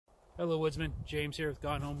Hello Woodsman, James here with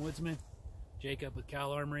Gone Home Woodsman, Jacob with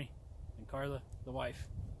Cal Armory, and Carla, the wife.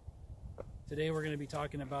 Today we're going to be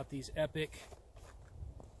talking about these epic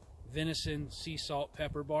Venison sea salt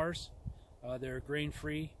pepper bars. They're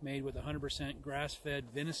grain-free, made with 100% grass-fed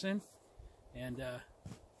venison, and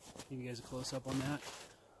give you guys a close-up on that.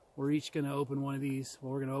 We're each going to open one of these.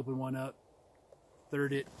 Well, we're going to open one up,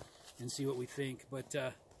 third it, and see what we think. But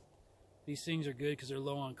these things are good because they're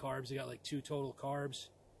low on carbs. They got like 2 total carbs.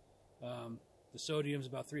 The sodium's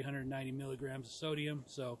about 390 milligrams of sodium,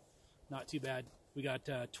 so not too bad. We got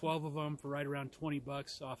 12 of them for right around 20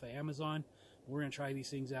 bucks off of Amazon. We're going to try these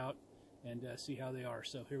things out and see how they are.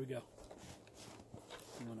 So here we go.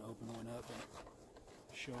 I'm going to open one up and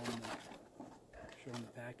show them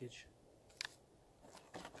the package.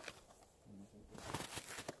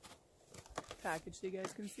 Package so you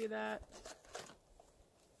guys can see that.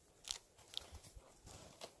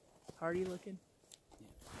 Hardy looking. Yeah.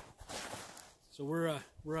 So we're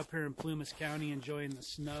up here in Plumas County enjoying the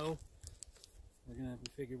snow. We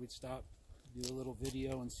figured we'd stop, do a little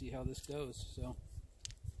video and see how this goes. So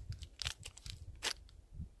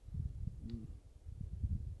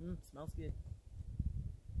Smells good.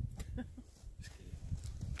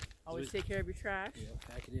 Always take care of your trash. Yeah,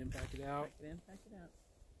 pack it in, pack it out. Pack it in, pack it out.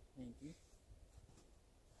 Thank you.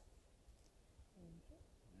 All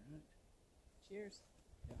right. Cheers.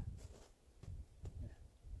 Yeah.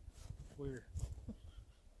 We're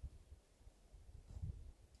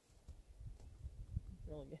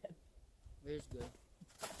Really good. It is good.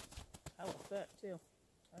 I like that too.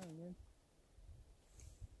 That was good.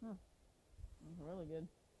 Really good.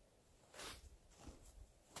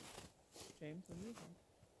 James, what do you think?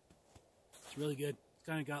 It's really good. It's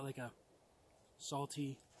kind of got like a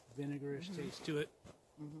salty, vinegarish taste to it.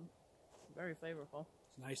 Very flavorful.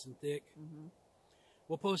 It's nice and thick.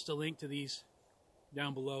 We'll post a link to these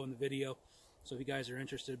down below in the video, so if you guys are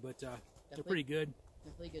interested. But they're pretty good.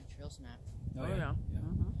 Definitely a good trail snack. Oh yeah.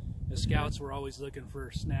 The scouts were always looking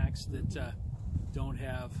for snacks that don't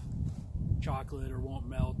have chocolate or won't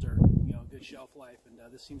melt, or good shelf life, and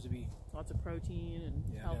this seems to be Lots of protein and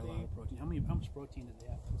got healthy. a lot of protein. How much protein did they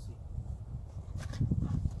have? Let's see.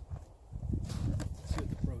 Let's see what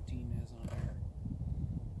the protein is on here.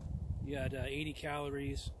 You got 80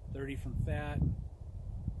 calories, 30 from fat.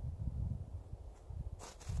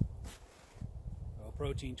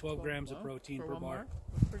 Protein, 12 grams of protein per bar.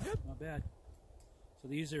 That's pretty good. Not bad. So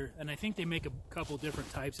these are, and I think they make a couple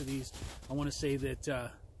different types of these. I want to say that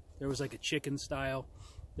there was like a chicken style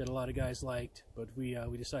that a lot of guys liked, but we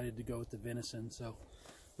decided to go with the venison. So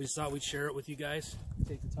we just thought we'd share it with you guys,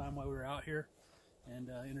 take the time while we were out here, and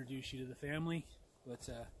introduce you to the family. But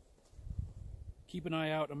keep an eye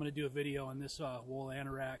out. I'm going to do a video on this wool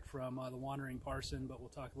anorak from the Wandering Parson, but we'll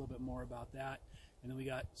talk a little bit more about that. And then we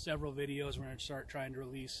got several videos we're going to start trying to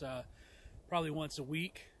release probably once a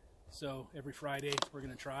week. So every Friday we're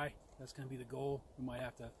going to try. That's going to be the goal. We might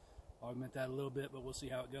have to augment that a little bit, but we'll see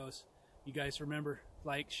how it goes. You guys remember,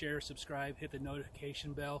 like, share, subscribe, hit the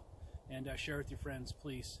notification bell, and share with your friends,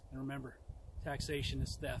 please. And remember, taxation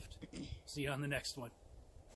is theft. See you on the next one.